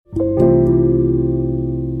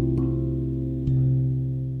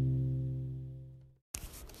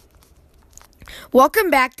Welcome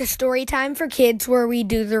back to Storytime for Kids, where we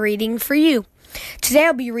do the reading for you. Today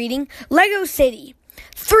I'll be reading Lego City.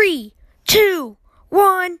 3, 2,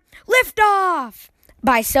 1, lift off!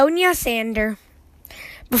 By Sonia Sander.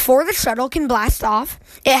 Before the shuttle can blast off,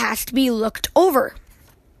 it has to be looked over.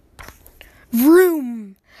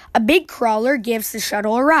 Vroom! A big crawler gives the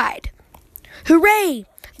shuttle a ride. Hooray!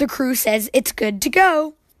 The crew says it's good to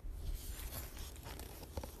go.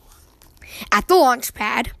 At the launch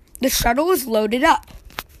pad, the shuttle is loaded up.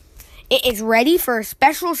 It is ready for a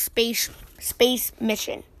special space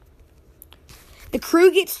mission. The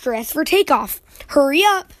crew gets dressed for takeoff. Hurry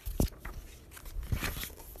up!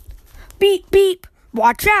 Beep, beep!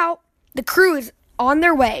 Watch out! The crew is on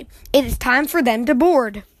their way. It is time for them to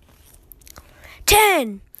board.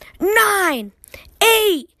 10, 9,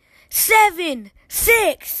 8, 7,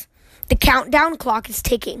 6. The countdown clock is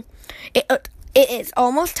ticking. It is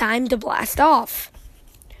almost time to blast off.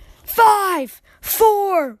 5,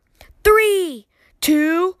 4, 3,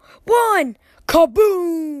 2, 1.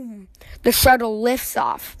 Kaboom! The shuttle lifts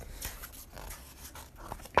off.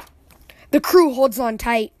 The crew holds on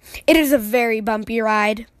tight. It is a very bumpy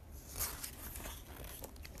ride.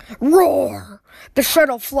 Roar! The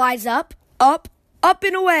shuttle flies up, up, up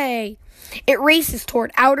and away. It races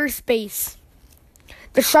toward outer space.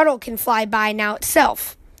 The shuttle can fly by now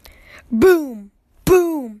itself. Boom!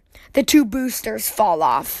 Boom! The two boosters fall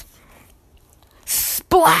off.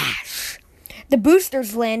 Splash! The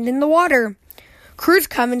boosters land in the water. Crews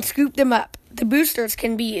come and scoop them up. The boosters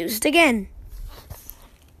can be used again.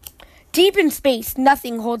 Deep in space,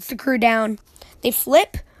 nothing holds the crew down. They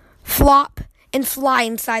flip, flop, and fly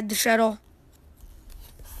inside the shuttle.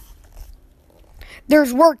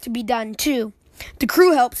 There's work to be done, too. The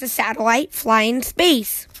crew helps a satellite fly in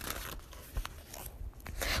space.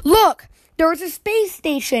 Look, there's a space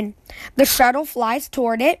station. The shuttle flies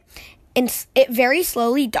toward it, and it very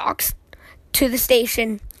slowly docks to the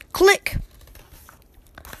station. Click.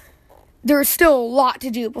 There's still a lot to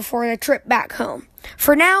do before the trip back home.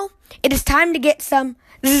 For now, it is time to get some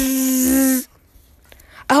zzz.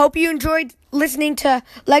 I hope you enjoyed listening to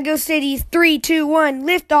Lego City's 3, 2, 1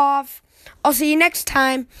 Lift Off. I'll see you next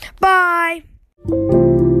time. Bye!